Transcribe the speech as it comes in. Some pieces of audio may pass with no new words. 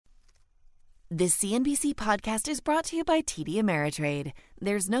This CNBC podcast is brought to you by TD Ameritrade.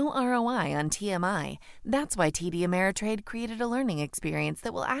 There's no ROI on TMI. That's why TD Ameritrade created a learning experience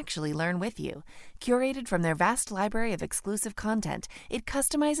that will actually learn with you. Curated from their vast library of exclusive content, it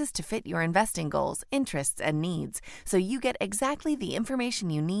customizes to fit your investing goals, interests, and needs, so you get exactly the information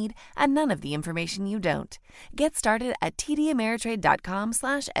you need and none of the information you don't. Get started at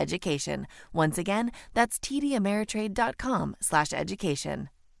tdameritrade.com/education. Once again, that's tdameritrade.com/education.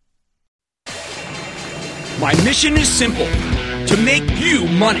 My mission is simple, to make you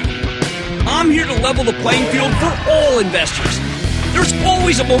money. I'm here to level the playing field for all investors. There's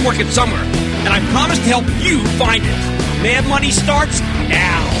always a bull market somewhere, and I promise to help you find it. Mad Money starts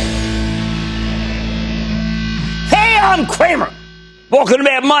now. Hey, I'm Cramer. Welcome to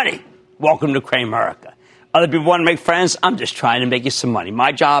Mad Money. Welcome to Cramerica. Other people want to make friends. I'm just trying to make you some money.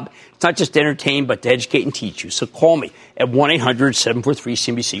 My job, it's not just to entertain, but to educate and teach you. So call me at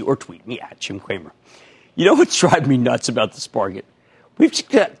 1-800-743-CNBC or tweet me at Jim Cramer. You know what's driving me nuts about this market? We've just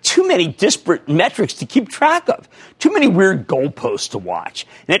got too many disparate metrics to keep track of. Too many weird goalposts to watch.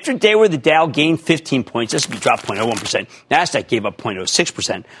 And after a day where the Dow gained 15 points, S&P dropped 0.01%, NASDAQ gave up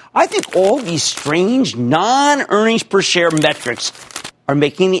 0.06%, I think all these strange non-earnings per share metrics are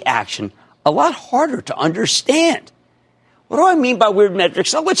making the action a lot harder to understand. What do I mean by weird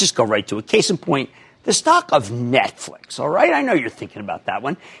metrics? Oh, let's just go right to it. Case in point, the stock of Netflix, all right? I know you're thinking about that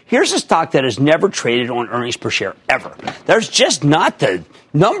one. Here's a stock that has never traded on earnings per share ever. There's just not the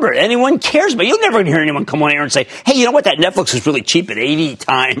number anyone cares about. You'll never hear anyone come on air and say, hey, you know what? That Netflix is really cheap at 80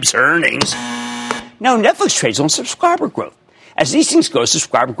 times earnings. No, Netflix trades on subscriber growth. As these things go,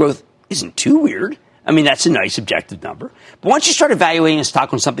 subscriber growth isn't too weird. I mean, that's a nice objective number. But once you start evaluating a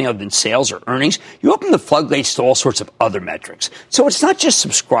stock on something other than sales or earnings, you open the floodgates to all sorts of other metrics. So it's not just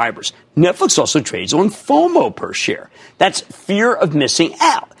subscribers. Netflix also trades on FOMO per share. That's fear of missing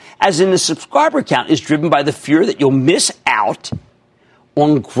out. As in, the subscriber count is driven by the fear that you'll miss out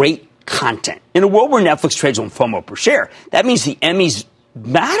on great content. In a world where Netflix trades on FOMO per share, that means the Emmys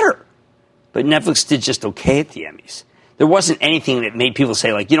matter. But Netflix did just okay at the Emmys. There wasn't anything that made people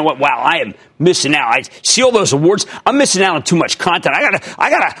say, like, you know what? Wow, I am missing out. I see all those awards. I'm missing out on too much content. I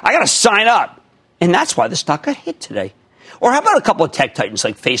gotta sign up. And that's why the stock got hit today. Or how about a couple of tech titans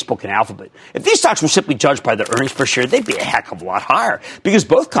like Facebook and Alphabet? If these stocks were simply judged by their earnings per share, they'd be a heck of a lot higher because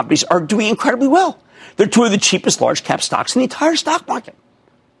both companies are doing incredibly well. They're two of the cheapest large cap stocks in the entire stock market.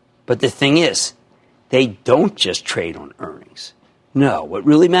 But the thing is, they don't just trade on earnings. No, what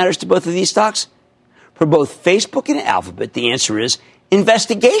really matters to both of these stocks? For both Facebook and Alphabet, the answer is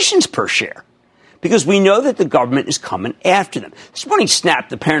investigations per share, because we know that the government is coming after them. This morning, Snap,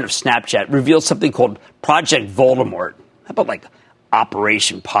 the parent of Snapchat, revealed something called Project Voldemort. How about like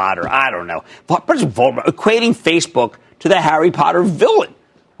Operation Potter? I don't know. Project Voldemort, equating Facebook to the Harry Potter villain,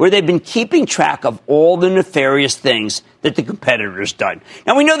 where they've been keeping track of all the nefarious things that the competitor's done.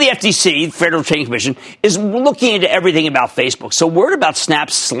 Now, we know the FTC, the Federal Trade Commission, is looking into everything about Facebook. So word about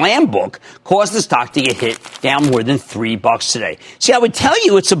Snap's slam book caused the stock to get hit down more than $3 today. See, I would tell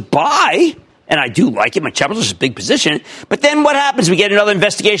you it's a buy, and I do like it. My capital is a big position. But then what happens? We get another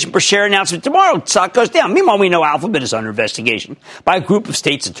investigation per share announcement tomorrow. Stock goes down. Meanwhile, we know Alphabet is under investigation by a group of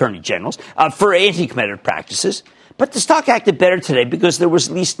states' attorney generals for anti-competitive practices. But the stock acted better today because there was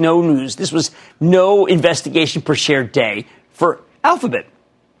at least no news. This was no investigation per share day for Alphabet.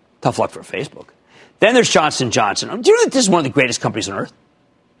 Tough luck for Facebook. Then there's Johnson & Johnson. Do you know that this is one of the greatest companies on earth?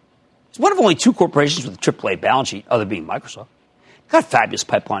 It's one of only two corporations with a AAA balance sheet, other being Microsoft. Got a fabulous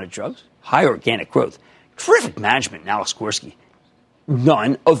pipeline of drugs, high organic growth, terrific management, and Alex Gorski.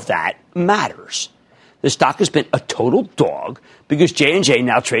 None of that matters. The stock has been a total dog because J&J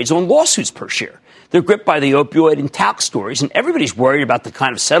now trades on lawsuits per share. They're gripped by the opioid and tax stories, and everybody's worried about the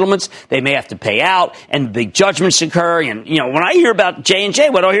kind of settlements they may have to pay out and the big judgments occurring. And, you know, when I hear about J&J,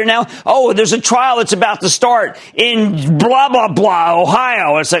 what do I hear now? Oh, there's a trial that's about to start in blah, blah, blah,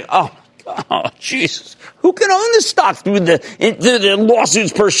 Ohio. It's like, oh, Jesus. Who can own this stock through the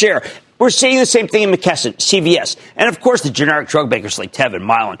lawsuits per share? We're seeing the same thing in McKesson, CVS, and, of course, the generic drug makers like Teva and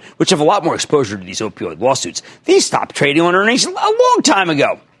Mylan, which have a lot more exposure to these opioid lawsuits. These stopped trading on earnings a long time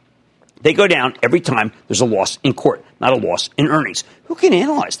ago. They go down every time there's a loss in court, not a loss in earnings. Who can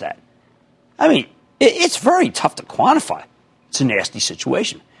analyze that? I mean, it's very tough to quantify. It's a nasty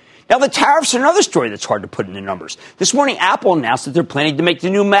situation. Now, the tariffs are another story that's hard to put into numbers. This morning, Apple announced that they're planning to make the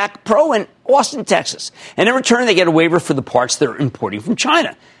new Mac Pro in Austin, Texas. And in return, they get a waiver for the parts they're importing from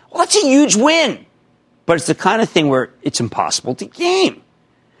China. Well, that's a huge win. But it's the kind of thing where it's impossible to game.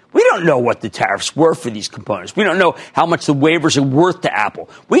 We don't know what the tariffs were for these components. We don't know how much the waivers are worth to Apple.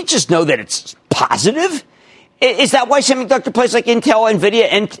 We just know that it's positive. Is that why semiconductor plays like Intel, NVIDIA,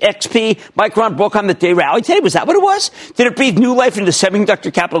 XP, Micron, Broadcom, that they rallied today? Was that what it was? Did it breathe new life into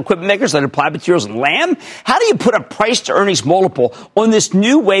semiconductor capital equipment makers like Applied Materials and Lam? How do you put a price-to-earnings multiple on this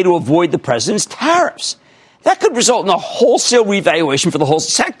new way to avoid the president's tariffs? That could result in a wholesale revaluation for the whole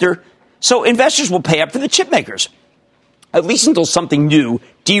sector, so investors will pay up for the chip makers, at least until something new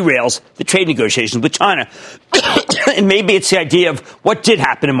derails the trade negotiations with China. And maybe it's the idea of what did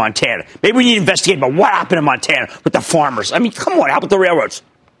happen in Montana. Maybe we need to investigate about what happened in Montana with the farmers. I mean, come on, how about the railroads?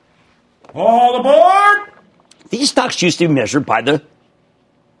 All aboard! These stocks used to be measured by the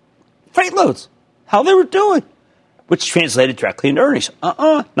freight loads, how they were doing, which translated directly into earnings.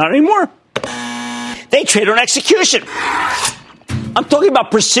 Not anymore. They trade on execution. I'm talking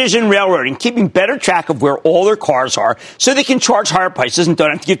about precision railroading, keeping better track of where all their cars are so they can charge higher prices and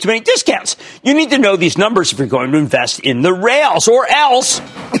don't have to give too many discounts. You need to know these numbers if you're going to invest in the rails, or else. All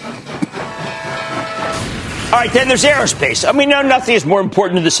right, then there's aerospace. I mean, no, nothing is more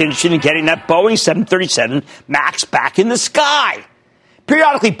important to this industry than getting that Boeing 737 MAX back in the sky.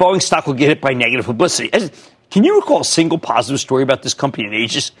 Periodically, Boeing stock will get hit by negative publicity. Can you recall a single positive story about this company in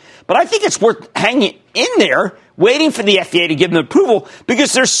ages? But I think it's worth hanging in there, waiting for the FAA to give them approval,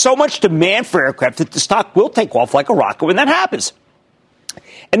 because there's so much demand for aircraft that the stock will take off like a rocket when that happens.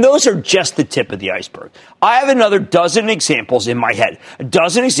 And those are just the tip of the iceberg. I have another dozen examples in my head, a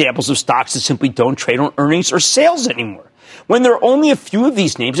dozen examples of stocks that simply don't trade on earnings or sales anymore. When there are only a few of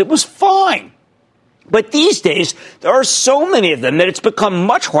these names, it was fine. But these days, there are so many of them that it's become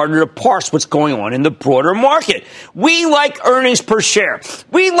much harder to parse what's going on in the broader market. We like earnings per share.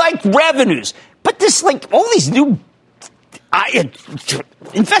 We like revenues. But this, like, all these new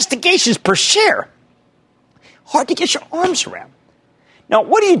investigations per share, hard to get your arms around. Now,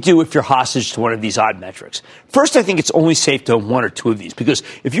 what do you do if you're hostage to one of these odd metrics? First, I think it's only safe to own one or two of these, because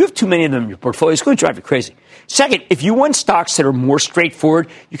if you have too many of them in your portfolio, it's going to drive you crazy. Second, if you want stocks that are more straightforward,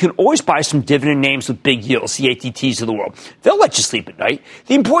 you can always buy some dividend names with big yields, the ATTs of the world. They'll let you sleep at night.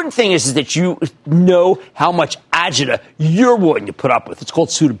 The important thing is that you know how much agita you're willing to put up with. It's called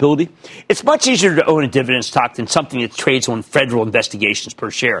suitability. It's much easier to own a dividend stock than something that trades on federal investigations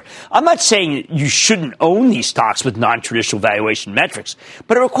per share. I'm not saying that you shouldn't own these stocks with non-traditional valuation metrics,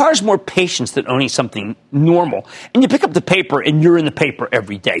 but it requires more patience than owning something normal. And you pick up the paper and you're in the paper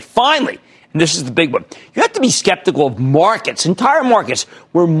every day. Finally, and this is the big one, you have to be skeptical of markets, entire markets,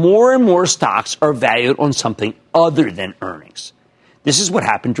 where more and more stocks are valued on something other than earnings. This is what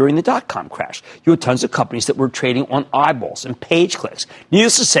happened during the dot-com crash. You had tons of companies that were trading on eyeballs and page clicks.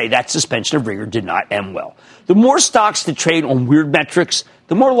 Needless to say, that suspension of rigor did not end well. The more stocks that trade on weird metrics,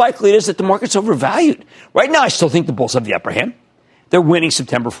 the more likely it is that the market's overvalued. Right now, I still think the bulls have the upper hand. They're winning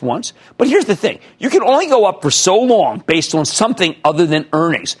September for once. But here's the thing. You can only go up for so long based on something other than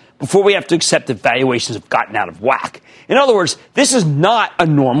earnings before we have to accept that valuations have gotten out of whack. In other words, this is not a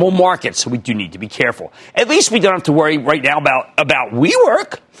normal market, so we do need to be careful. At least we don't have to worry right now about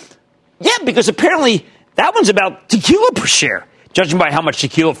WeWork. Yeah, because apparently that one's about tequila per share, judging by how much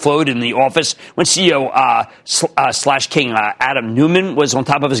tequila flowed in the office when CEO slash King Adam Neumann was on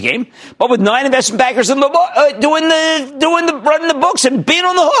top of his game. But with 9 investment bankers in the running the books and being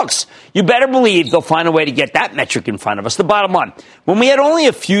on the hooks, you better believe they'll find a way to get that metric in front of us. The bottom line, when we had only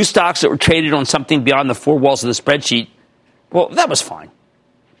a few stocks that were traded on something beyond the 4 walls of the spreadsheet, well, that was fine.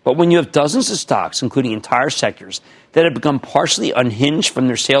 But when you have dozens of stocks, including entire sectors, that have become partially unhinged from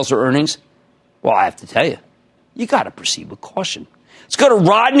their sales or earnings, well, I have to tell you, you got to proceed with caution. Let's go to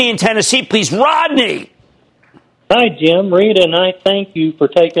Rodney in Tennessee, please. Rodney. Hi, Jim. Rita and I thank you for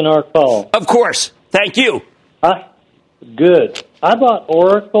taking our call. Of course. Thank you. Good. I bought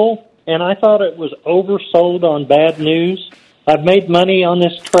Oracle, and I thought it was oversold on bad news. I've made money on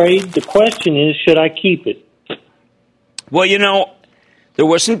this trade. The question is, should I keep it? Well, you know, there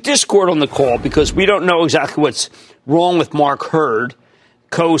was some discord on the call because we don't know exactly what's wrong with Mark Hurd,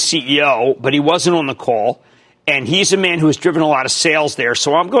 co-CEO, but he wasn't on the call. And he's a man who has driven a lot of sales there.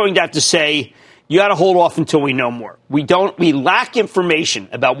 So I'm going to have to say, you got to hold off until we know more. We lack information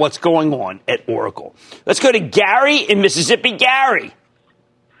about what's going on at Oracle. Let's go to Gary in Mississippi. Gary.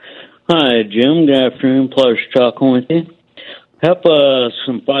 Hi, Jim. Good afternoon. Pleasure talking with you. Have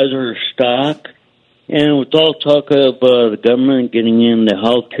some Pfizer stock. And with all talk of the government getting into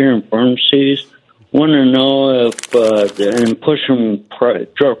healthcare and pharmacies, want to know if, and pushing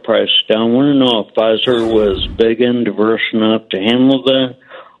drug prices down, want to know if Pfizer was big and diverse enough to handle that,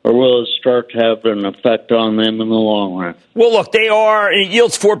 or will it start to have an effect on them in the long run? Well, look, they are, it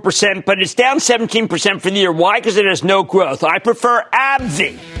yields 4%, but it's down 17% for the year. Why? Because it has no growth. I prefer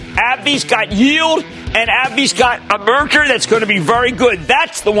AbbVie. AbbVie's got yield, and AbbVie's got a merger that's going to be very good.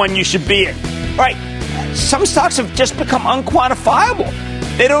 That's the one you should be in. All right. some stocks have just become unquantifiable.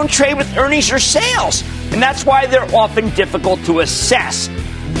 They don't trade with earnings or sales, and that's why they're often difficult to assess.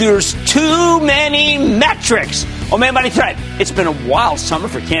 There's too many metrics. On Mad Money tonight, it's been a wild summer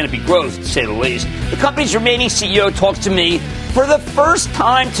for Canopy Growth, to say the least. The company's remaining CEO talks to me for the first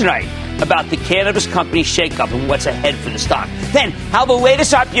time tonight about the cannabis company shakeup and what's ahead for the stock. Then, how the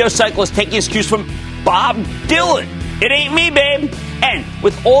latest IPO cycle is taking its cues from Bob Dylan. It ain't me, babe. And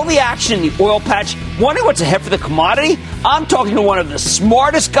with all the action in the oil patch, wondering what's ahead for the commodity, I'm talking to one of the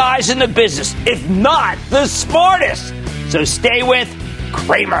smartest guys in the business, if not the smartest. So stay with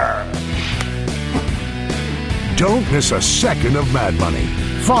Cramer. Don't miss a second of Mad Money.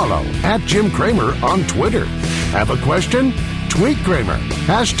 Follow @Jim Cramer on Twitter. Have a question? Tweet Cramer.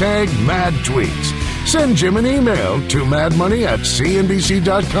 #MadTweets. Send Jim an email to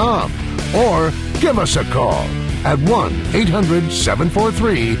madmoney@cnbc.com or give us a call at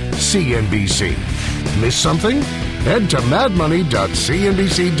 1-800-743-CNBC. Miss something? Head to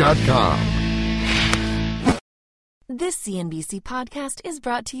madmoney.cnbc.com. This CNBC podcast is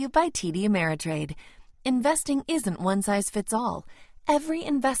brought to you by TD Ameritrade. Investing isn't one size fits all. Every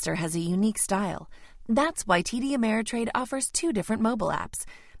investor has a unique style. That's why TD Ameritrade offers 2 different mobile apps.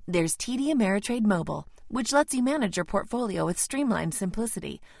 There's TD Ameritrade Mobile, which lets you manage your portfolio with streamlined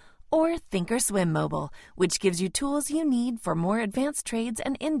simplicity. Or Thinkorswim Mobile, which gives you tools you need for more advanced trades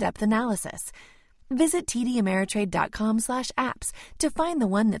and in-depth analysis. Visit tdameritrade.com/apps to find the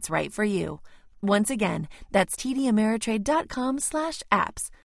one that's right for you. Once again, that's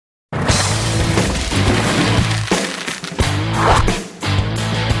tdameritrade.com/apps.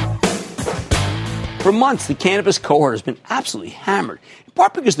 For months, the cannabis cohort has been absolutely hammered, in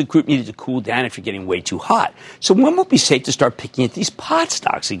part because the group needed to cool down after getting way too hot. So when will it be safe to start picking at these pot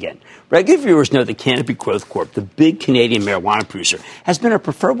stocks again? Regular viewers know that Canopy Growth Corp, the big Canadian marijuana producer, has been a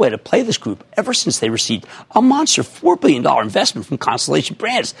preferred way to play this group ever since they received a monster $4 billion investment from Constellation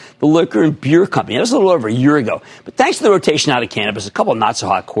Brands, the liquor and beer company. That was a little over a year ago. But thanks to the rotation out of cannabis, a couple of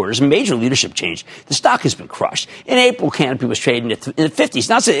not-so-hot quarters, and major leadership change, the stock has been crushed. In April, Canopy was trading in the 50s.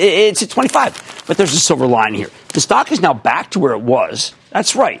 Now it's at 25. But there's a silver line here. The stock is now back to where it was.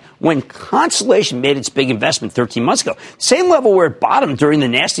 That's right. When Constellation made its big investment 13 months ago, same level where it bottomed during the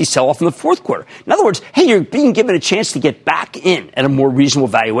nasty sell-off in the fourth quarter. In other words, hey, you're being given a chance to get back in at a more reasonable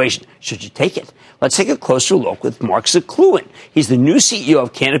valuation. Should you take it? Let's take a closer look with Mark Zakluin. He's the new CEO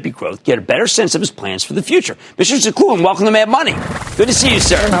of Canopy Growth. Get a better sense of his plans for the future. Mr. Zakluin, welcome to Mad Money. Good to see you,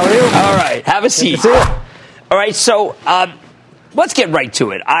 sir. How are you? All right. Have a seat. All right. So, let's get right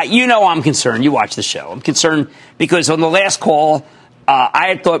to it. I'm concerned. You watch the show. I'm concerned because on the last call, I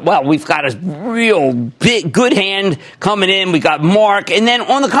had thought, well, we've got a real big, good hand coming in. We got Mark. And then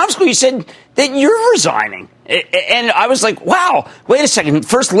on the conference call, you said that you're resigning. And I was like, wow, wait a second.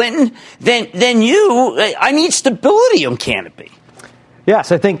 First Linton, then you. I need stability on Canopy.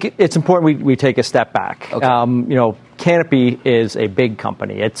 Yes, I think it's important we take a step back. Okay. Canopy is a big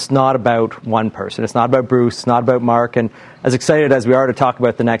company. It's not about one person. It's not about Bruce. It's not about Mark. And as excited as we are to talk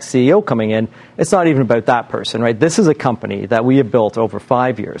about the next CEO coming in, it's not even about that person, right? This is a company that we have built over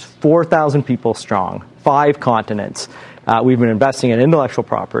 5 years, 4,000 people strong, 5 continents. We've been investing in intellectual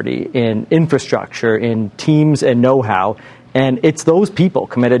property, in infrastructure, in teams and know-how. And it's those people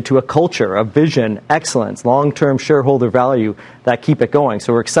committed to a culture of vision, excellence, long-term shareholder value that keep it going.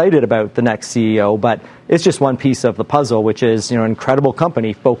 So we're excited about the next CEO, but it's just one piece of the puzzle, which is an incredible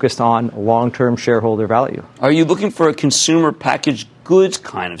company focused on long-term shareholder value. Are you looking for a consumer packaged goods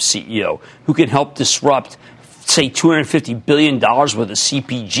kind of CEO who can help disrupt, say, $250 billion worth of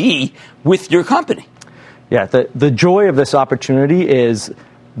CPG with your company? Yeah, the joy of this opportunity is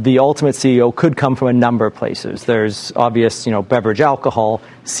the ultimate CEO could come from a number of places. There's obvious, beverage alcohol,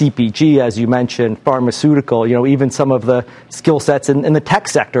 CPG, as you mentioned, pharmaceutical, even some of the skill sets in the tech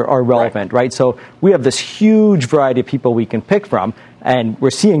sector are relevant, right? So we have this huge variety of people we can pick from, and we're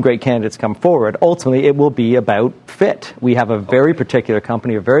seeing great candidates come forward. Ultimately, it will be about fit. We have a very particular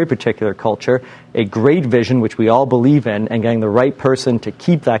company, a very particular culture, a great vision, which we all believe in, and getting the right person to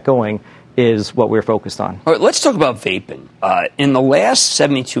keep that going is what we're focused on. All right, let's talk about vaping. In the last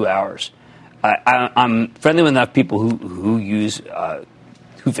 72 hours, I'm friendly with enough people who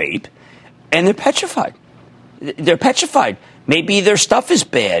vape, and they're petrified. They're petrified. Maybe their stuff is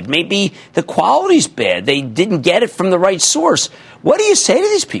bad. Maybe the quality's bad. They didn't get it from the right source. What do you say to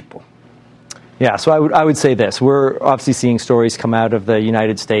these people? Yeah, so I would say this. We're obviously seeing stories come out of the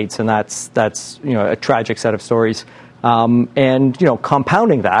United States, and that's a tragic set of stories. And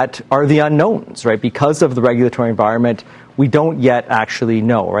compounding that are the unknowns, right? Because of the regulatory environment, we don't yet actually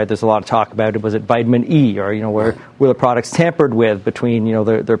know, right? There's a lot of talk about it. Was it vitamin E, or were the products tampered with between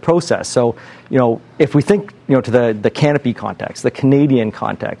their process? So if we think to the Canopy context, the Canadian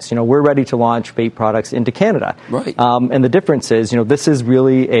context, we're ready to launch vape products into Canada, right? And the difference is this is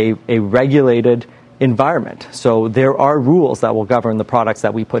really a regulated environment. So there are rules that will govern the products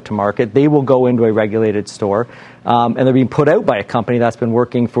that we put to market. They will go into a regulated store, and they're being put out by a company that's been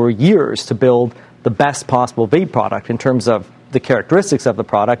working for years to build the best possible vape product in terms of the characteristics of the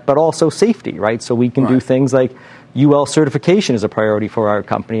product, but also safety, right? So we can do things like UL certification is a priority for our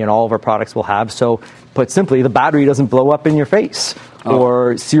company, and all of our products will have. So, put simply, the battery doesn't blow up in your face.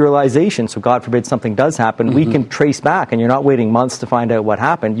 Or serialization, so God forbid something does happen, we can trace back, and you're not waiting months to find out what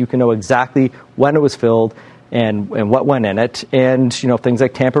happened. You can know exactly when it was filled and what went in it, and things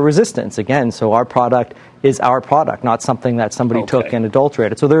like tamper resistance. Again, so our product is our product, not something that somebody took and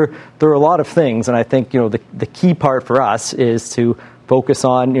adulterated. So there are a lot of things, and I think the key part for us is to focus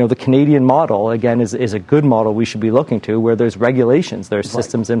on the Canadian model. Again, is a good model we should be looking to, where there's regulations, there's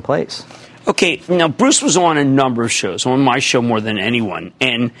systems in place. Okay, now Bruce was on a number of shows, on my show more than anyone,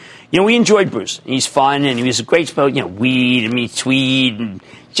 and we enjoyed Bruce. He's fun, and he was a great spell, weed and tweed, and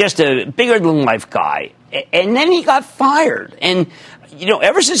just a bigger than life guy. And then he got fired, and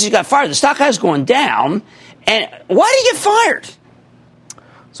ever since he got fired, the stock has gone down. And why did he get fired?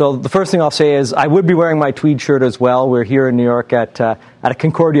 So the first thing I'll say is I would be wearing my tweed shirt as well. We're here in New York at a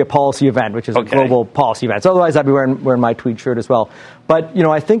Concordia policy event, which is a global policy event. So otherwise, I'd be wearing my tweed shirt as well. But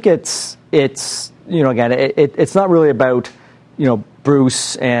I think it's again, it's not really about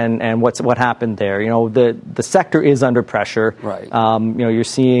Bruce and what happened there. The sector is under pressure. Right. You're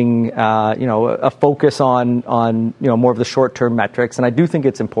seeing a focus on more of the short-term metrics, and I do think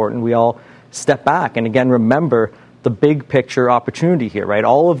it's important we all step back and again remember the big picture opportunity here, right?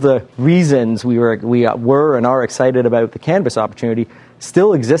 All of the reasons we were and are excited about the cannabis opportunity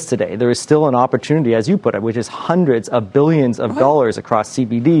still exist today. There is still an opportunity, as you put it, which is hundreds of billions of dollars across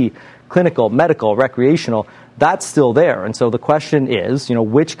CBD, clinical, medical, recreational. That's still there. And so the question is,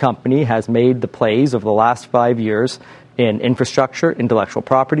 which company has made the plays over the last 5 years in infrastructure, intellectual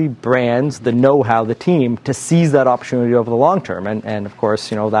property, brands, the know-how, the team, to seize that opportunity over the long term. And of course,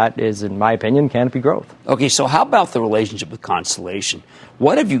 that is, in my opinion, Canopy Growth. Okay, so how about the relationship with Constellation?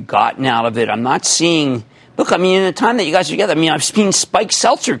 What have you gotten out of it? I'm not seeing... Look, in the time that you guys are together, I've seen Spike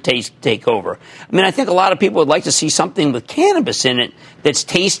Seltzer take over. I think a lot of people would like to see something with cannabis in it that's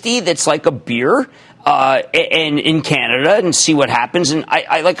tasty, that's like a beer, and in Canada, and see what happens. And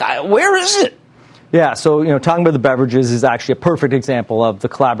where is it? Yeah, so talking about the beverages is actually a perfect example of the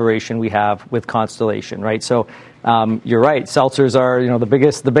collaboration we have with Constellation, right? So you're right, seltzers are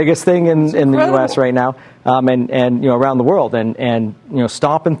the biggest thing in the U.S. right now, and around the world, and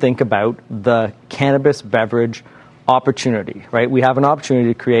stop and think about the cannabis beverage opportunity, right? We have an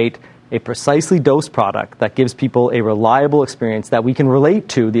opportunity to create a precisely dosed product that gives people a reliable experience that we can relate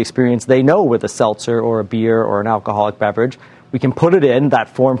to the experience they know with a seltzer or a beer or an alcoholic beverage. We can put it in that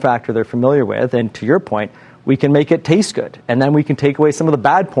form factor they're familiar with, and to your point, we can make it taste good. And then we can take away some of the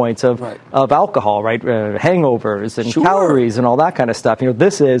bad points of alcohol, right? Hangovers and calories and all that kind of stuff.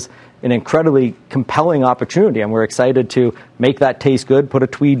 This is an incredibly compelling opportunity, and we're excited to make that taste good, put a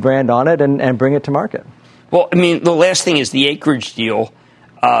tweed brand on it, and bring it to market. Well, the last thing is the acreage deal.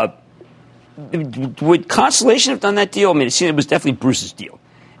 Would Constellation have done that deal? It was definitely Bruce's deal.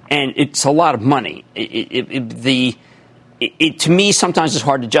 And it's a lot of money. To me, sometimes it's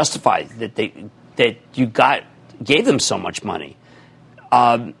hard to justify that you gave them so much money.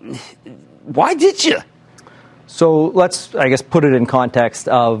 Why did you? So let's, I guess, put it in context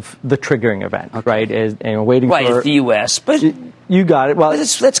of the triggering event, right? Waiting for the U.S., but you got it. Well,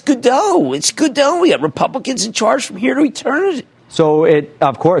 that's good dough. It's good dough. We got Republicans in charge from here to eternity. So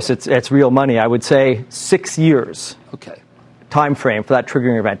of course, it's real money. I would say 6 years. Okay. Time frame for that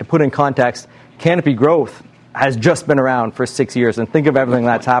triggering event. To put in context, Canopy Growth has just been around for 6 years, and think of everything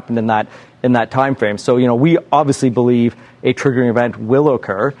that's happened in that time frame. So we obviously believe a triggering event will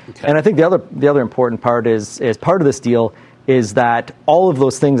occur, and I think the other important part is part of this deal is that all of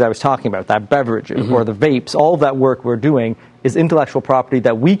those things I was talking about, that beverage or the vapes, all of that work we're doing is intellectual property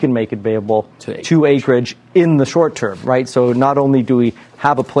that we can make available to Acreage in the short term, right? So not only do we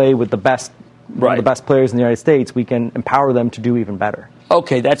have a play with the best players in the United States, we can empower them to do even better.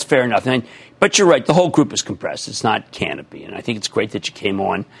 Okay, that's fair enough. But you're right, the whole group is compressed. It's not Canopy. And I think it's great that you came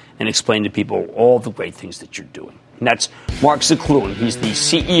on and explained to people all the great things that you're doing. And that's Mark Zakloon. He's the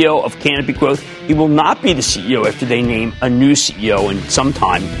CEO of Canopy Growth. He will not be the CEO after they name a new CEO in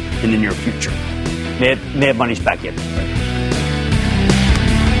sometime in the near future. Mad Money's back in.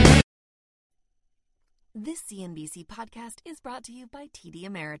 This CNBC podcast is brought to you by TD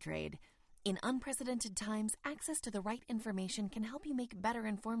Ameritrade. In unprecedented times, access to the right information can help you make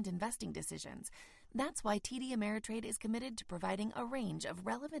better-informed investing decisions. That's why TD Ameritrade is committed to providing a range of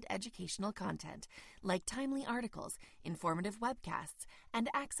relevant educational content, like timely articles, informative webcasts, and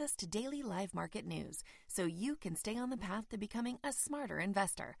access to daily live market news, so you can stay on the path to becoming a smarter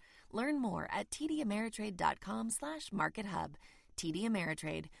investor. Learn more at tdameritrade.com/markethub. TD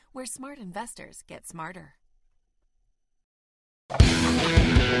Ameritrade, where smart investors get smarter.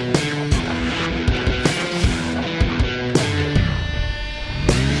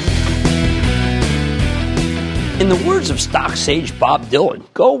 In the words of stock sage Bob Dylan,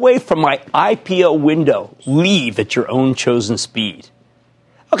 go away from my IPO window. Leave at your own chosen speed.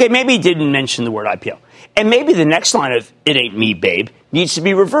 Okay, maybe he didn't mention the word IPO. And maybe the next line of "It ain't me, babe" needs to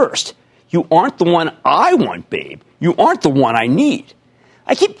be reversed. You aren't the one I want, babe. You aren't the one I need.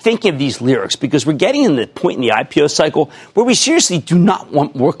 I keep thinking of these lyrics because we're getting in the point in the IPO cycle where we seriously do not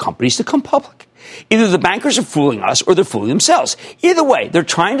want more companies to come public. Either the bankers are fooling us or they're fooling themselves. Either way, they're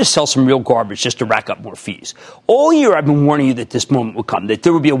trying to sell some real garbage just to rack up more fees. All year I've been warning you that this moment would come, that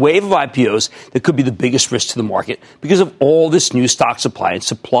there would be a wave of IPOs that could be the biggest risk to the market because of all this new stock supply. And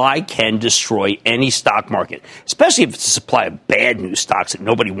supply can destroy any stock market, especially if it's a supply of bad new stocks that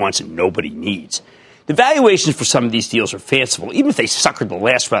nobody wants and nobody needs. The valuations for some of these deals are fanciful, even if they suckered the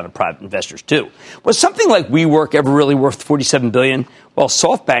last round of private investors, too. Was something like WeWork ever really worth $47 billion? Well,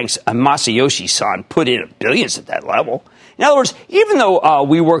 SoftBank's Masayoshi-san put in billions at that level. In other words, even though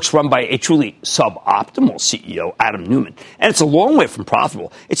WeWork's run by a truly suboptimal CEO, Adam Neumann, and it's a long way from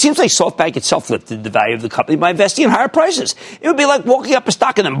profitable, it seems like SoftBank itself lifted the value of the company by investing in higher prices. It would be like walking up a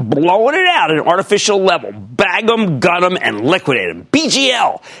stock and then blowing it out at an artificial level. Bag them, gun them, and liquidate them.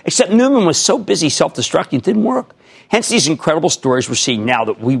 BGL. Except Neumann was so busy self-destructing it didn't work. Hence these incredible stories we're seeing now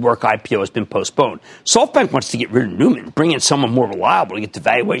that WeWork IPO has been postponed. SoftBank wants to get rid of Neumann, bring in someone more reliable to get the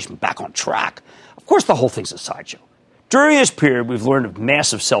valuation back on track. Of course, the whole thing's a sideshow. During this period, we've learned of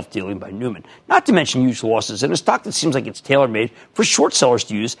massive self-dealing by Neumann, not to mention huge losses in a stock that seems like it's tailor-made for short sellers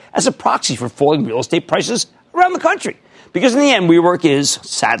to use as a proxy for falling real estate prices around the country. Because in the end, WeWork is,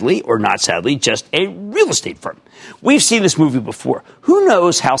 sadly or not sadly, just a real estate firm. We've seen this movie before. Who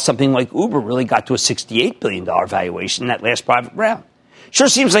knows how something like Uber really got to a $68 billion valuation in that last private round? Sure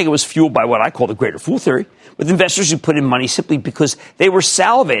seems like it was fueled by what I call the greater fool theory, with investors who put in money simply because they were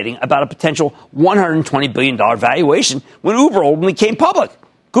salivating about a potential $120 billion valuation when Uber only came public.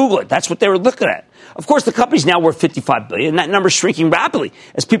 Google it. That's what they were looking at. Of course, the company's now worth $55 billion, and that number's shrinking rapidly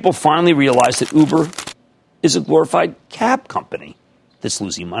as people finally realize that Uber is a glorified cab company that's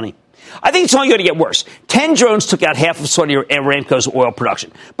losing money. I think it's only going to get worse. 10 drones took out half of Saudi Aramco's oil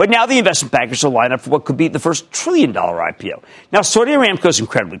production. But now the investment bankers are lined up for what could be the first $1 trillion IPO. Now, Saudi Aramco is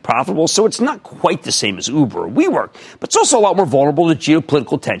incredibly profitable, so it's not quite the same as Uber or WeWork. But it's also a lot more vulnerable to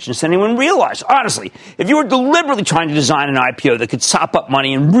geopolitical tensions than anyone realized. Honestly, if you were deliberately trying to design an IPO that could sop up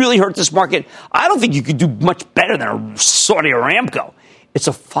money and really hurt this market, I don't think you could do much better than a Saudi Aramco. It's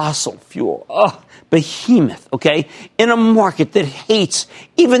a fossil fuel. Behemoth, okay, in a market that hates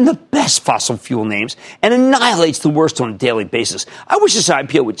even the best fossil fuel names and annihilates the worst on a daily basis. I wish this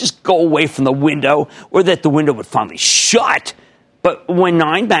IPO would just go away from the window or that the window would finally shut. But when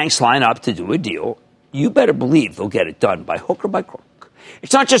 9 banks line up to do a deal, you better believe they'll get it done by hook or by crook.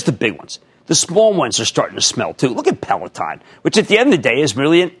 It's not just the big ones. The small ones are starting to smell, too. Look at Peloton, which at the end of the day is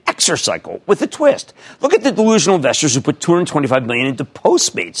merely an exercycle with a twist. Look at the delusional investors who put $225 million into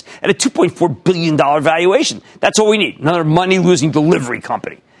Postmates at a $2.4 billion valuation. That's all we need, another money-losing delivery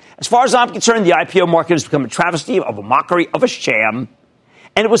company. As far as I'm concerned, the IPO market has become a travesty of a mockery of a sham,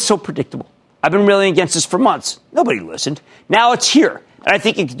 and it was so predictable. I've been railing against this for months. Nobody listened. Now it's here, and I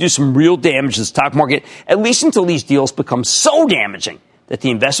think it can do some real damage to the stock market, at least until these deals become so damaging that the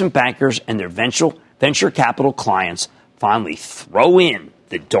investment bankers and their venture capital clients finally throw in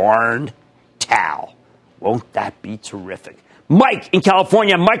the darned towel. Won't that be terrific? Mike in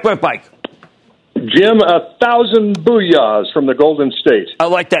California. Mike. Jim, 1,000 booyahs from the Golden State. I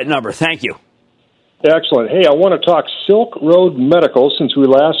like that number. Thank you. Excellent. Hey, I want to talk Silk Road Medical. Since we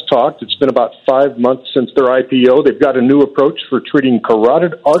last talked, it's been about 5 months since their IPO. They've got a new approach for treating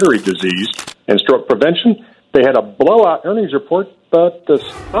carotid artery disease and stroke prevention. They had a blowout earnings report, but the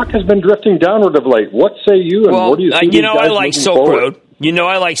stock has been drifting downward of late. What say you, and what do you see? I like Silk Road.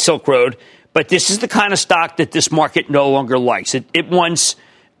 I like Silk Road, but this is the kind of stock that this market no longer likes. It wants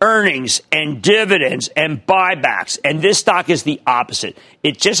earnings and dividends and buybacks, and this stock is the opposite.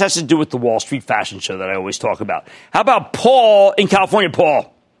 It just has to do with the Wall Street fashion show that I always talk about. How about Paul in California?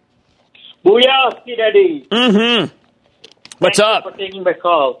 Paul. Booyah, Daddy. Mm-hmm. What's up? Thank you for taking my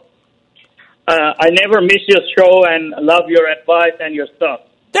call. I never miss your show and love your advice and your stuff.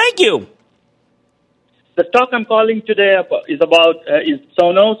 Thank you. The stock I'm calling today is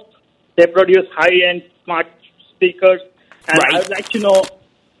Sonos. They produce high-end smart speakers. And Right. I would like to know,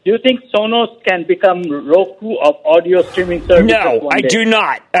 do you think Sonos can become Roku of audio streaming services? No, I do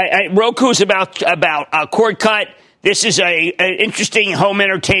not. Roku is about cord cut. This is an interesting home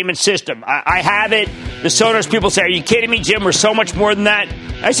entertainment system. I have it. The Sonos people say, "Are you kidding me, Jim? We're so much more than that."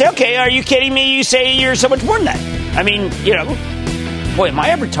 I say, "Okay, are you kidding me? You say you're so much more than that." I mean, boy, am I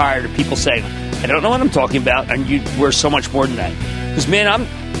ever tired of people saying, "I don't know what I'm talking about," and we're so much more than that. Because, man,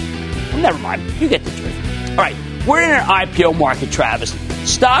 never mind. You get the drift. All right, we're in an IPO market, Travis.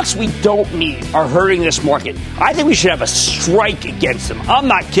 Stocks we don't need are hurting this market. I think we should have a strike against them. I'm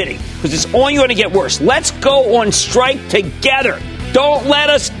not kidding, because it's only going to get worse. Let's go on strike together. Don't let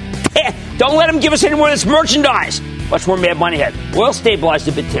them give us any more of this merchandise. Much more Mad Money ahead. Oil stabilized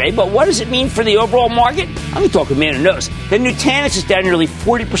a bit today, but what does it mean for the overall market? I'm going to talk to a man who knows. The Nutanix is down nearly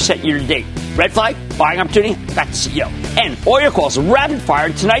 40% year to date. Red flag, buying opportunity, got the CEO. And all your calls are rapid fire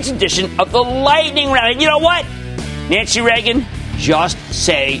in tonight's edition of the Lightning Round. And you know what? Nancy Reagan, just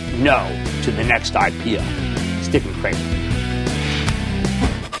say no to the next IPO. Stick with Cramer.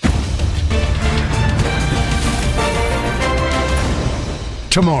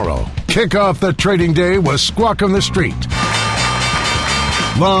 Tomorrow, kick off the trading day with Squawk on the Street.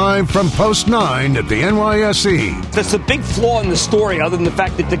 Live from Post 9 at the NYSE. That's the big flaw in the story, other than the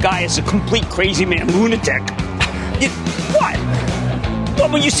fact that the guy is a complete crazy man, lunatic. What? Well,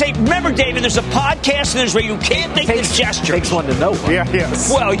 when you say, remember, David, there's a podcast and there's where you can't make the gesture. Takes one to know one. Yeah,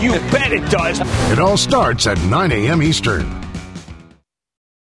 yes. Well, you bet it does. It all starts at 9 a.m. Eastern.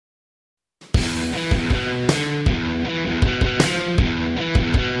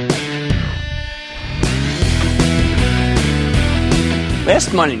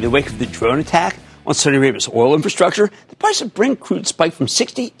 Last Monday, in the wake of the drone attack on Saudi Arabia's oil infrastructure, the price of Brent crude spiked from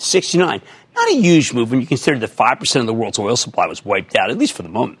 60 to 69. Not a huge move when you consider that 5% of the world's oil supply was wiped out, at least for the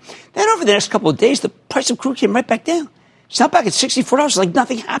moment. Then over the next couple of days, the price of crude came right back down. It's now back at $64, like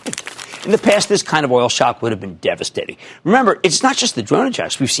nothing happened. In the past, this kind of oil shock would have been devastating. Remember, it's not just the drone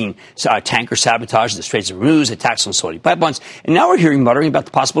attacks. We've seen tanker sabotage, the Straits of Hormuz, attacks on Saudi pipelines, and now we're hearing muttering about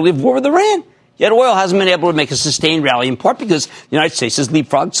the possibility of war with Iran. Yet oil hasn't been able to make a sustained rally, in part because the United States has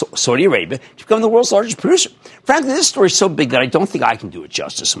leapfrogged Saudi Arabia to become the world's largest producer. Frankly, this story is so big that I don't think I can do it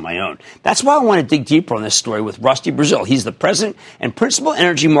justice on my own. That's why I want to dig deeper on this story with Rusty Braziel. He's the president and principal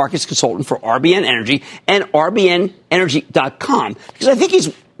energy markets consultant for RBN Energy and RBNenergy.com, because I think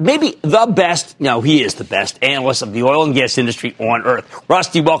he's maybe the best, no, he is the best analyst of the oil and gas industry on earth.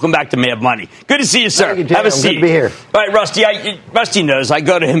 Rusty, welcome back to Mad Money. Good to see you, sir. Thank you, Jim. Have a seat. Good to be here. All right, Rusty, Rusty knows I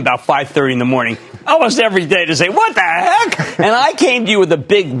go to him about 5:30 in the morning almost every day to say, what the heck? And I came to you with a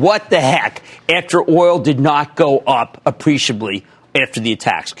big what the heck after oil did not go up appreciably after the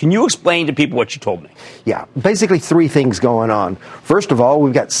attacks. Can you explain to people what you told me? Yeah, basically three things going on. First of all,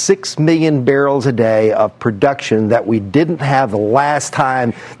 we've got 6 million barrels a day of production that we didn't have the last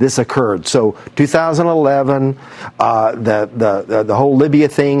time this occurred. So 2011, the whole Libya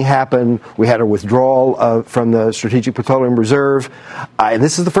thing happened. We had a withdrawal from the Strategic Petroleum Reserve. And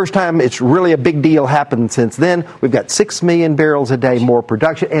this is the first time it's really a big deal happened since then. We've got 6 million barrels a day more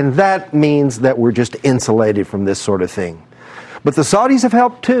production, and that means that we're just insulated from this sort of thing. But the Saudis have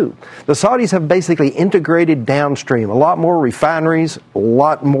helped too. The Saudis have basically integrated downstream, a lot more refineries, a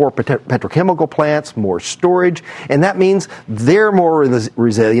lot more petrochemical plants, more storage, and that means they're more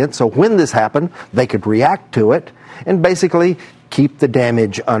resilient. So when this happened, they could react to it and basically keep the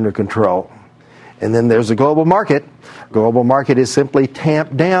damage under control. And then there's the global market. Global market is simply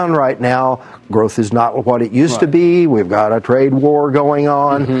tamped down right now. Growth is not what it used to be. We've got a trade war going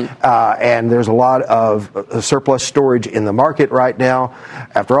on, and there's a lot of surplus storage in the market right now.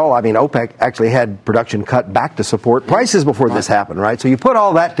 After all, I mean, OPEC actually had production cut back to support prices before this happened, right? So you put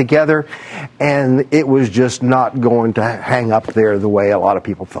all that together, and it was just not going to hang up there the way a lot of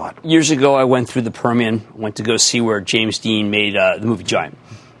people thought. Years ago, I went through the Permian, went to go see where James Dean made the movie Giant.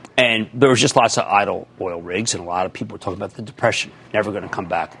 And there was just lots of idle oil rigs, and a lot of people were talking about the Depression, never going to come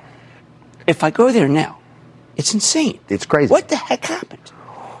back. If I go there now, it's insane. It's crazy. What the heck happened?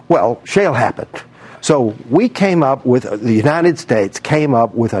 Well, shale happened. So we came up with, the United States came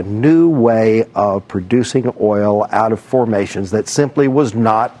up with a new way of producing oil out of formations that simply was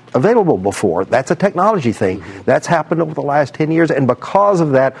not available before. That's a technology thing. That's happened over the last 10 years. And because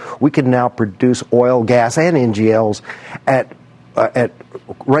of that, we can now produce oil, gas, and NGLs at at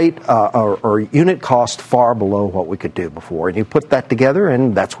rate or unit cost far below what we could do before. And you put that together,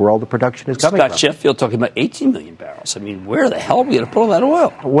 and that's where all the production is coming from. Scott Sheffield talking about 18 million barrels. I mean, where the hell are we going to put all that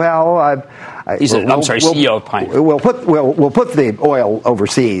oil? Well, CEO of Pine. We'll put the oil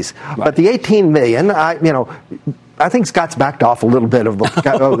overseas, right. But the 18 million, I think Scott's backed off a little bit of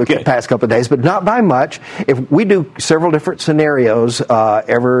the past couple of days, but not by much. If we do several different scenarios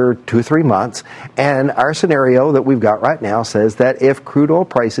every 2 or 3 months, and our scenario that we've got right now says that if crude oil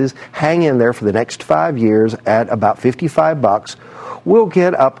prices hang in there for the next 5 years at about $55, we'll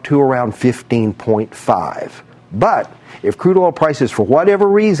get up to around 15.5. But if crude oil prices, for whatever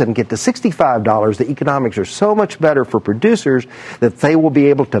reason, get to $65, the economics are so much better for producers that they will be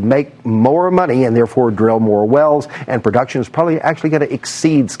able to make more money and therefore drill more wells, and production is probably actually going to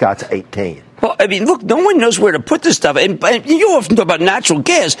exceed Scott's 18. Well, I mean, look, no one knows where to put this stuff. And you often talk about natural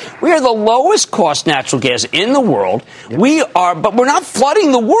gas. We are the lowest cost natural gas in the world. Yep. But we're not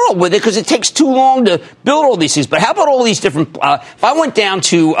flooding the world with it because it takes too long to build all these things. But how about all these different, if I went down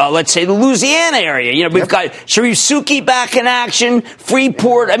to, let's say, the Louisiana area, we've got Sharif Souki back in action,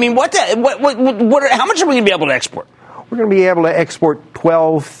 Freeport. I mean, how much are we going to be able to export? We're going to be able to export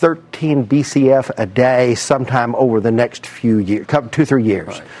 12, 13 BCF a day sometime over the next few years, 2-3 years.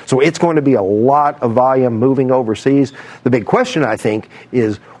 Right. So it's going to be a lot of volume moving overseas. The big question, I think,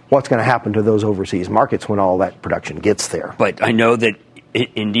 is what's going to happen to those overseas markets when all that production gets there. But I know that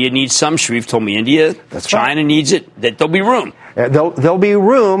India needs some. Sharif told me India, China needs it, that there'll be room. There'll be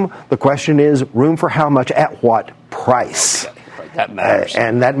room. The question is room for how much, at what price? Okay. Right. That matters.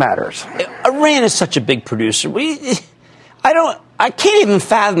 And that matters. Iran is such a big producer. I can't even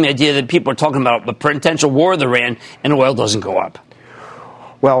fathom the idea that people are talking about a potential war with Iran and oil doesn't go up.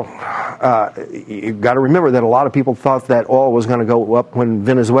 Well, you've got to remember that a lot of people thought that oil was going to go up when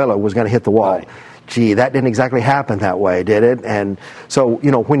Venezuela was going to hit the wall. Right. Gee, that didn't exactly happen that way, did it? And so,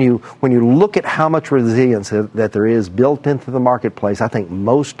 when you look at how much resilience that there is built into the marketplace, I think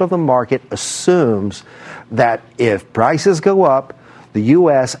most of the market assumes that if prices go up, the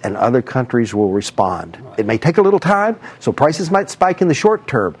U.S. and other countries will respond. Right. It may take a little time, so prices might spike in the short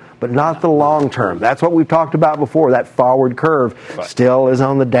term, but not the long term. That's what we've talked about before. That forward curve still is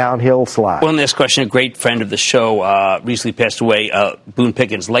on the downhill slide. One last question. A great friend of the show recently passed away, Boone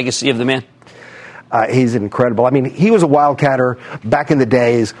Pickens. Legacy of the man? He's incredible. I mean, he was a wildcatter back in the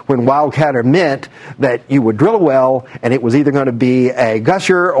days when wildcatter meant that you would drill a well and it was either going to be a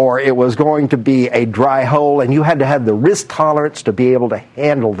gusher or it was going to be a dry hole, and you had to have the risk tolerance to be able to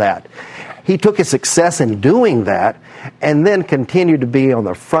handle that. He took his success in doing that and then continued to be on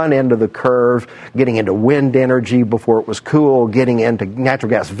the front end of the curve, getting into wind energy before it was cool, getting into natural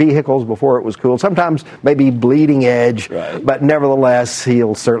gas vehicles before it was cool, sometimes maybe bleeding edge, right. But nevertheless,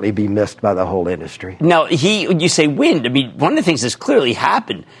 he'll certainly be missed by the whole industry. Now, you say wind. I mean, one of the things that's clearly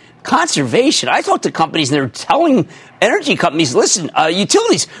happened, conservation. I talk to companies and they're telling energy companies, listen,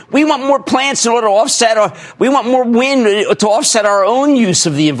 utilities, we want more plants in order to offset, we want more wind to offset our own use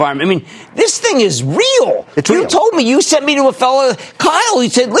of the environment. I mean, this thing is real. It's real. You told me, you sent me to a fellow, Kyle, he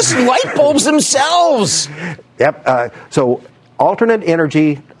said, listen, light bulbs themselves. Yep. So alternate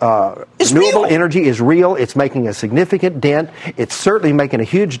energy, renewable energy is real. It's making a significant dent. It's certainly making a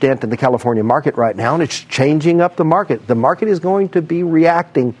huge dent in the California market right now, and it's changing up the market. The market is going to be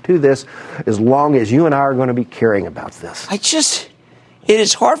reacting to this as long as you and I are going to be caring about this. It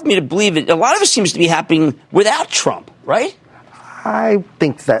is hard for me to believe it. A lot of it seems to be happening without Trump, right? I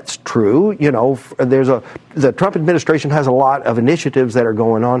think that's true. The Trump administration has a lot of initiatives that are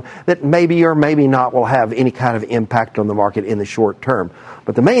going on that maybe or maybe not will have any kind of impact on the market in the short term.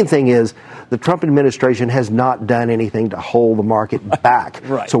 But the main thing is the Trump administration has not done anything to hold the market back.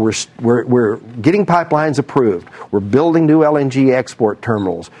 Right. So we're getting pipelines approved. We're building new LNG export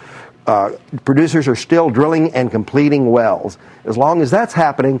terminals. Producers are still drilling and completing wells. As long as that's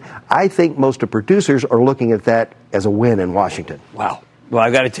happening, I think most of producers are looking at that as a win in Washington. Wow. Well,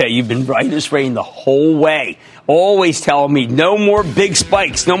 I've got to tell you, you've been right as rain the whole way. Always telling me no more big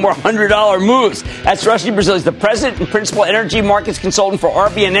spikes, no more $100 moves. That's Rusty Braziel. He's the president and principal energy markets consultant for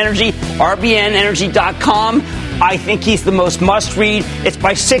RBN Energy, rbnenergy.com. I think he's the most must-read. It's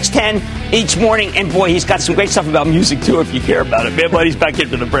by 6:10 each morning. And, boy, he's got some great stuff about music, too, if you care about it. Man, buddy's back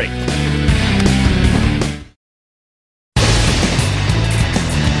into the break.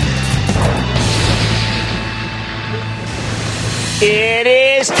 It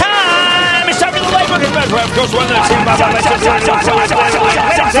is time. It's time for the lightning round.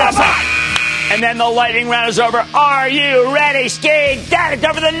 And then the lightning round is over. Are you ready, Ski? Dad, it's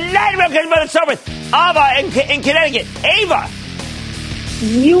time for the lightning round. Let's start with Ava in Connecticut. Ava.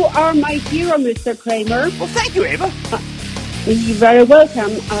 You are my hero, Mr. Cramer. Well, thank you, Ava. You're very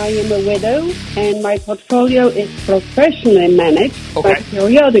welcome. I am a widow, and my portfolio is professionally managed, but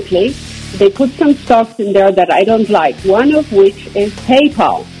periodically they put some stocks in there that I don't like, one of which is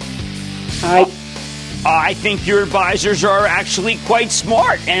PayPal. I think your advisors are actually quite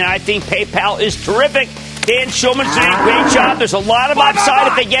smart, and I think PayPal is terrific. Dan Schulman's doing a great job. There's a lot of upside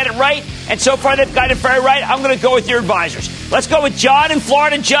if they get it right, and so far they've got it very right. I'm going to go with your advisors. Let's go with John in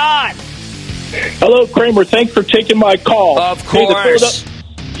Florida. John. Hello, Cramer. Thanks for taking my call. Of course.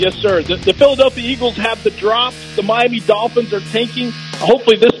 Yes, sir. The Philadelphia Eagles have the drops. The Miami Dolphins are tanking.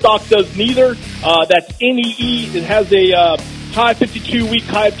 Hopefully this stock does neither. That's NEE. It has a high 52-week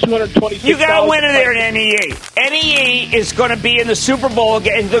high of $226. You got a winner there in NEE. NEE is going to be in the Super Bowl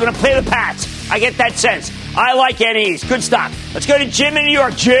again. They're going to play the Pats. I get that sense. I like NEEs. Good stock. Let's go to Jim in New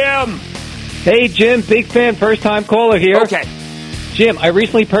York. Jim. Hey, Jim. Big fan. First-time caller here. Okay. Jim, I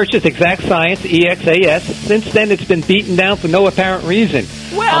recently purchased Exact Science, EXAS. Since then, it's been beaten down for no apparent reason.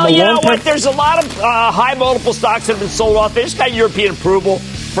 Well, you know what? There's a lot of high multiple stocks that have been sold off. They just got European approval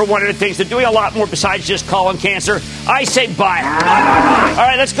for one of the things. They're doing a lot more besides just colon cancer. I say buy. All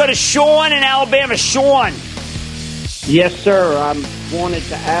right, let's go to Sean in Alabama. Sean. Yes, sir. I wanted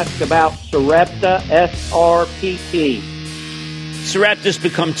to ask about Sarepta, SRPT. Sarepta's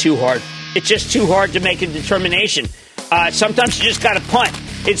become too hard. It's just too hard to make a determination. Sometimes you just got to punt.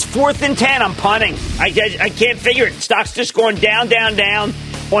 It's 4th and 10. I'm punting. I can't figure it. Stock's just going down, down, down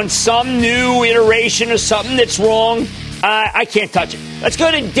on some new iteration of something that's wrong. I can't touch it. Let's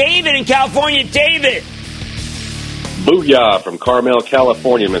go to David in California. David. Booyah from Carmel,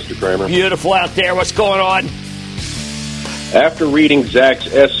 California, Mr. Cramer. Beautiful out there. What's going on? After reading Zach's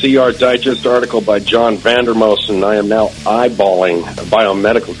SCR Digest article by John Vandermosen, I am now eyeballing a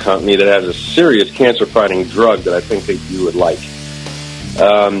biomedical company that has a serious cancer-fighting drug that I think that you would like.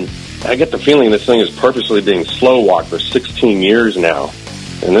 I get the feeling this thing is purposely being slow-walked for 16 years now,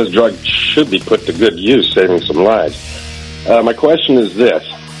 and this drug should be put to good use, saving some lives. My question is this.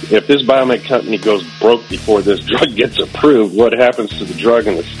 If this biomed company goes broke before this drug gets approved, what happens to the drug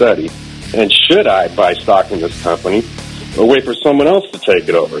in the study? And should I buy stock in this company or wait for someone else to take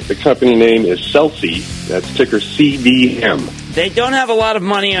it over? The company name is Celsi. That's ticker CDM. They don't have a lot of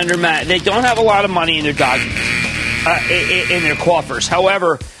money They don't have a lot of money in their documents, in their coffers.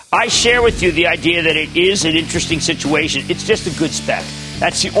 However, I share with you the idea that it is an interesting situation. It's just a good spec.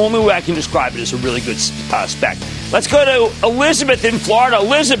 That's the only way I can describe it as a really good spec. Let's go to Elizabeth in Florida.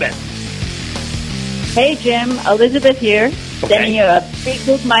 Elizabeth. Hey, Jim. Elizabeth here. Sending you a big,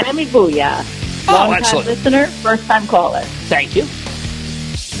 big Miami booyah. Long-time listener, first-time caller. Thank you.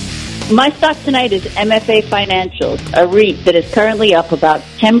 My stock tonight is MFA Financials, a REIT that is currently up about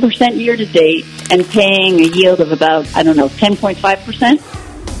 10% year-to-date and paying a yield of about,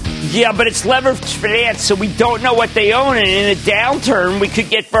 10.5%. Yeah, but it's leveraged finance, so we don't know what they own. And in a downturn, we could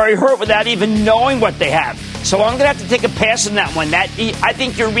get very hurt without even knowing what they have. So I'm going to have to take a pass on that one. I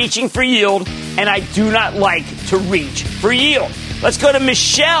think you're reaching for yield, and I do not like to reach for yield. Let's go to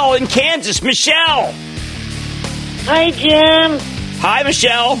Michelle in Kansas. Michelle. Hi, Jim. Hi,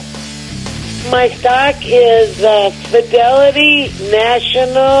 Michelle. My stock is Fidelity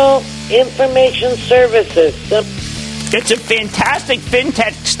National Information Services. It's a fantastic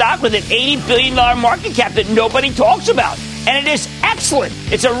fintech stock with an $80 billion market cap that nobody talks about. And it is excellent.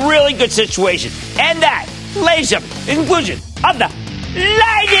 It's a really good situation. And that, ladies and gentlemen, is the conclusion of the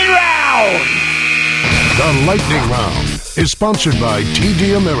Lightning Round. The Lightning Round is sponsored by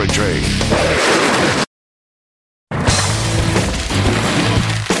TD Ameritrade.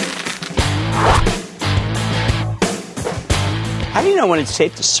 How do you know when it's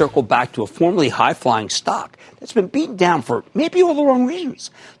safe to circle back to a formerly high-flying stock that's been beaten down for maybe all the wrong reasons?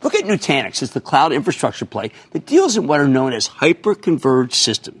 Look at Nutanix as the cloud infrastructure play that deals in what are known as hyper-converged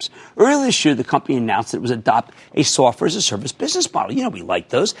systems. Earlier this year, the company announced that it was adopt a software-as-a-service business model. You know, we like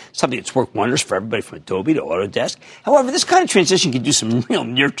those, something that's worked wonders for everybody from Adobe to Autodesk. However, this kind of transition can do some real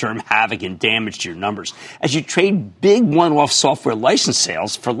near-term havoc and damage to your numbers as you trade big one-off software license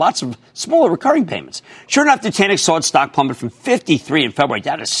sales for lots of smaller recurring payments. Sure enough, Nutanix saw its stock plummet from 53 in February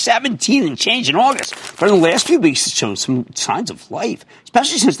down to 17 and change in August. But in the last few weeks, it's shown some signs of life,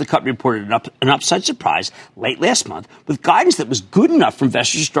 especially since the company reported an upside surprise late last month with guidance that was good enough for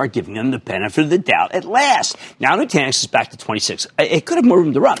investors to start giving them the benefit of the doubt at last. Now Nutanix is back to 26. It could have more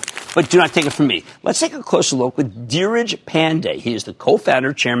room to run, but do not take it from me. Let's take a closer look with Dheeraj Pandey. He is the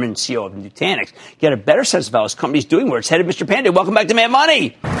co-founder, chairman, and CEO of Nutanix. Get a better sense of how his company is doing, where it's headed. Mr. Pandey, welcome back to Mad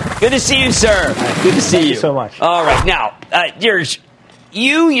Money. Good to see you, sir. Good to see you. Thank you so much. All right. Now, Dheeraj,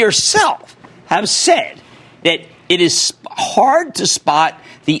 you yourself have said that it is hard to spot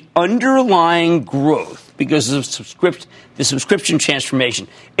the underlying growth because of the subscription transformation.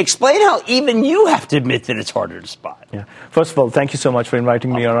 Explain how even you have to admit that it's harder to spot. Yeah. First of all, thank you so much for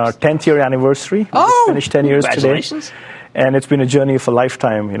inviting me on our 10th year anniversary. We just finished 10 years congratulations. Today. And it's been a journey of a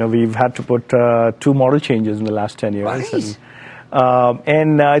lifetime. We've had to put 2 model changes in the last 10 years. Right.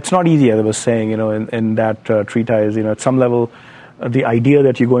 And it's not easy, as I was saying, in that treatise. At some level, the idea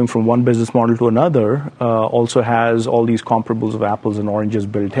that you're going from one business model to another also has all these comparables of apples and oranges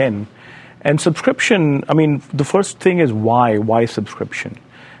built in. And subscription, the first thing is why? Why subscription?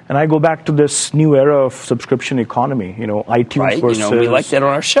 And I go back to this new era of subscription economy, iTunes versus we like that on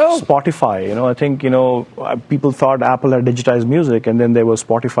our show. Spotify. I think, people thought Apple had digitized music, and then there was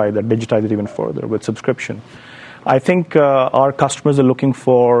Spotify that digitized it even further with subscription. I think our customers are looking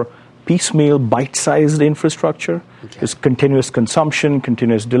for piecemeal, bite-sized infrastructure. It's continuous consumption,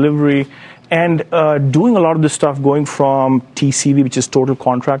 continuous delivery, and doing a lot of this stuff going from TCV, which is total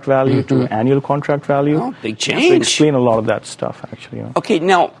contract value, to annual contract value. Oh, big change. To explain a lot of that stuff, actually. Okay,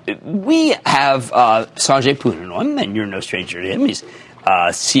 now, we have Sanjay Poonen on, and you're no stranger to him. He's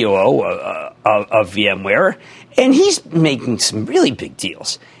COO of VMware, and he's making some really big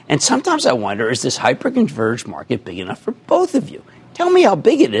deals. And sometimes I wonder, is this hyper-converged market big enough for both of you? Tell me how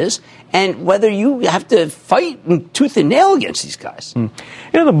big it is and whether you have to fight tooth and nail against these guys.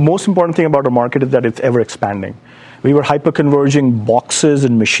 The most important thing about our market is that it's ever expanding. We were hyper-converging boxes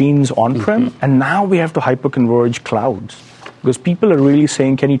and machines on-prem, and now we have to hyper-converge clouds. Because people are really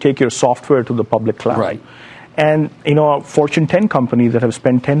saying, can you take your software to the public cloud? Right. And, Fortune 10 companies that have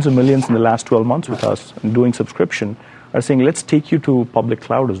spent tens of millions in the last 12 months with us and doing subscription are saying, let's take you to public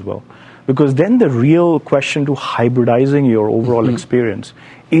cloud as well. Because then the real question to hybridizing your overall experience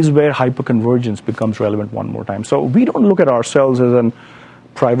is where hyperconvergence becomes relevant one more time. So we don't look at ourselves as a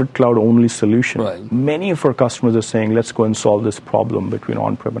private cloud-only solution. Right. Many of our customers are saying, let's go and solve this problem between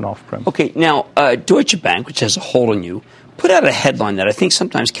on-prem and off-prem. Okay, now, Deutsche Bank, which has a hold on you, put out a headline that I think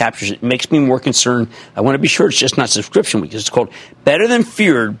sometimes captures it. Makes me more concerned. I want to be sure it's just not subscription week. It's called Better Than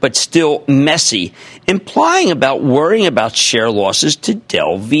Feared, but Still Messy, implying about worrying about share losses to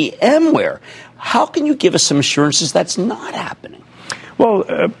Dell VMware. How can you give us some assurances that's not happening? Well,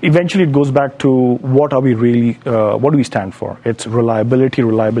 eventually it goes back to what are we really, what do we stand for? It's reliability,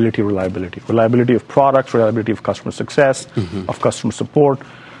 reliability, reliability. Reliability of products, reliability of customer success, of customer support.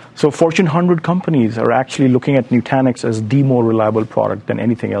 So Fortune 100 companies are actually looking at Nutanix as the more reliable product than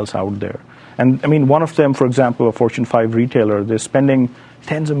anything else out there. And one of them, for example, a Fortune 5 retailer, they're spending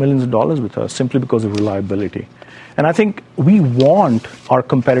tens of millions of dollars with us simply because of reliability. And I think we want our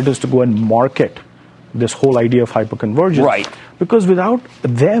competitors to go and market this whole idea of hyperconvergence. Right. Because without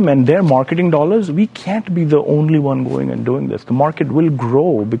them and their marketing dollars, we can't be the only one going and doing this. The market will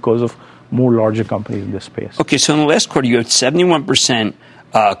grow because of more larger companies in this space. Okay, so in the last quarter, you had 71%.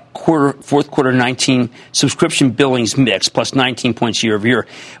 Fourth quarter 19 subscription billings mix plus 19 points year over year.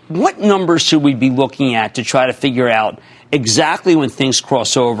 What numbers should we be looking at to try to figure out exactly when things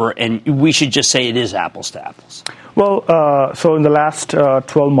cross over and we should just say it is apples to apples? Well, so in the last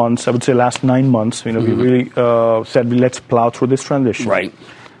 12 months, I would say last 9 months, we really said let's plow through this transition. Right.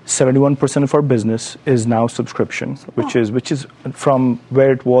 71% of our business is now subscription, which is from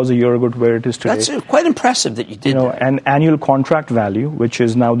where it was a year ago to where it is today. That's quite impressive that you did that. And annual contract value, which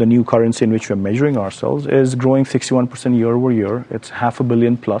is now the new currency in which we're measuring ourselves, is growing 61% year over year. It's $500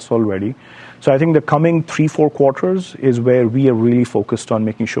 million plus already. So I think the coming 3-4 quarters is where we are really focused on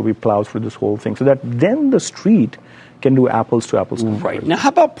making sure we plow through this whole thing so that then the street can do apples to apples. Right. Now, how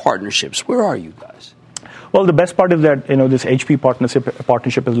about partnerships? Where are you guys? Well, the best part is that, this HP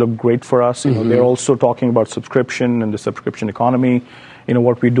partnership has looked great for us. They're also talking about subscription and the subscription economy.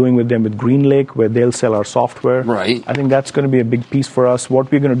 What we're doing with them with GreenLake, where they'll sell our software. Right. I think that's going to be a big piece for us.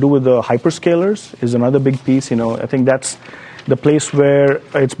 What we're going to do with the hyperscalers is another big piece. I think that's the place where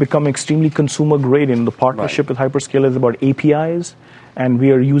it's become extremely consumer grade. The partnership with hyperscalers is about APIs. And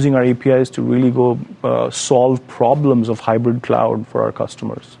we are using our APIs to really go solve problems of hybrid cloud for our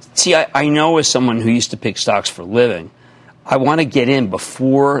customers. See, I know as someone who used to pick stocks for a living, I want to get in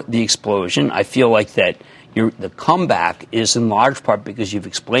before the explosion. I feel like that the comeback is in large part because you've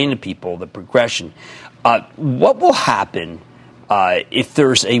explained to people the progression. What will happen if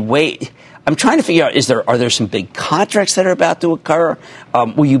there's a way? I'm trying to figure out, are there some big contracts that are about to occur?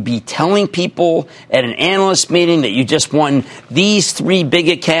 Will you be telling people at an analyst meeting that you just won these 3 big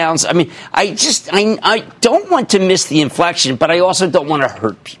accounts? I mean, I don't want to miss the inflection, but I also don't want to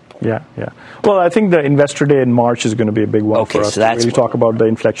hurt people. Yeah. Well, I think the Investor Day in March is going to be a big one for us. So that's to really talk about the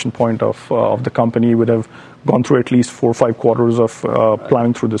inflection point of the company. Would have gone through at least 4 or 5 quarters of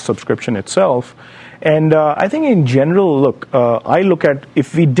plowing through the subscription itself. And I think in general, look, I look at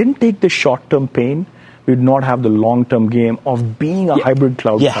if we didn't take the short-term pain, we'd not have the long-term game of being a hybrid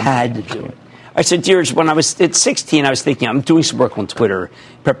cloud company. You had to do it. I said, Dheeraj, when I was at 16, I was thinking, I'm doing some work on Twitter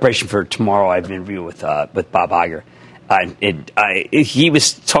in preparation for tomorrow. I have an interview with Bob Iger. He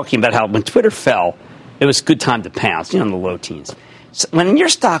was talking about how when Twitter fell, it was a good time to pounce, in the low teens. So when your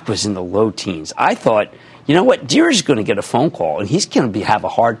stock was in the low teens, I thought, you know what, Dheeraj is going to get a phone call, and he's going to have a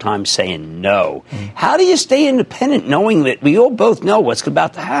hard time saying no. How do you stay independent knowing that we all both know what's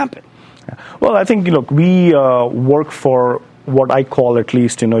about to happen? Well, I think, look, we work for what I call at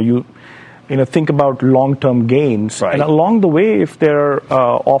least, you think about long-term gains. Right. And along the way, if there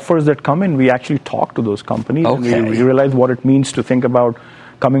are offers that come in, we actually talk to those companies. Okay. And we realize what it means to think about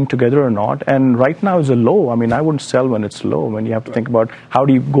coming together or not. And right now is a low. I mean, I wouldn't sell when it's low. When you have to think about how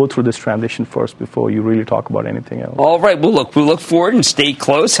do you go through this transition first before you really talk about anything else. All right. Well, look, we look forward and stay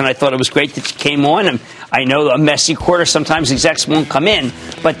close. And I thought it was great that you came on. And I know a messy quarter, sometimes execs won't come in.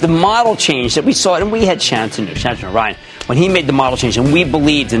 But the model change that we saw, and we had Shanton Ryan, when he made the model change, and we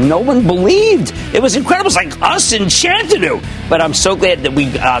believed, and no one believed. It was incredible. It's like us and Shantanu. But I'm so glad that we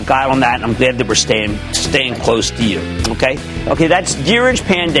got on that, and I'm glad that we're staying close to you. Okay, that's Dheeraj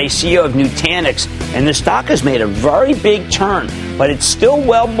Pandey, CEO of Nutanix, and the stock has made a very big turn, but it's still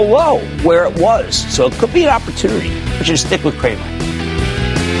well below where it was. So it could be an opportunity. But you stick with Cramer.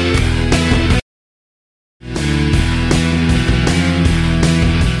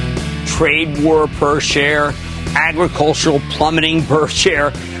 Trade war per share. Agricultural plummeting per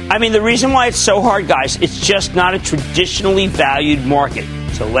share. I mean, the reason why it's so hard, guys, it's just not a traditionally valued market.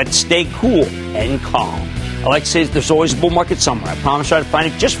 So let's stay cool and calm. I like to say there's always a bull market somewhere. I promise I'll find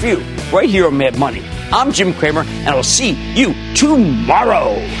it just for you, right here on Mad Money. I'm Jim Cramer, and I'll see you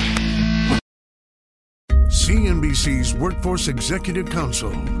tomorrow. CNBC's Workforce Executive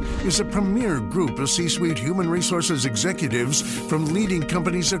Council is a premier group of C-suite human resources executives from leading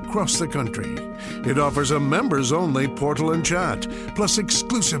companies across the country. It offers a members-only portal and chat, plus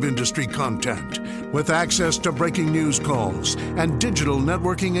exclusive industry content, with access to breaking news calls and digital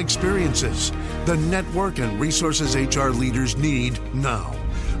networking experiences. The network and resources HR leaders need now.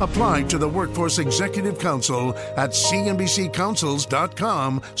 Apply to the Workforce Executive Council at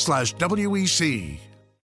cnbccouncils.com/WEC.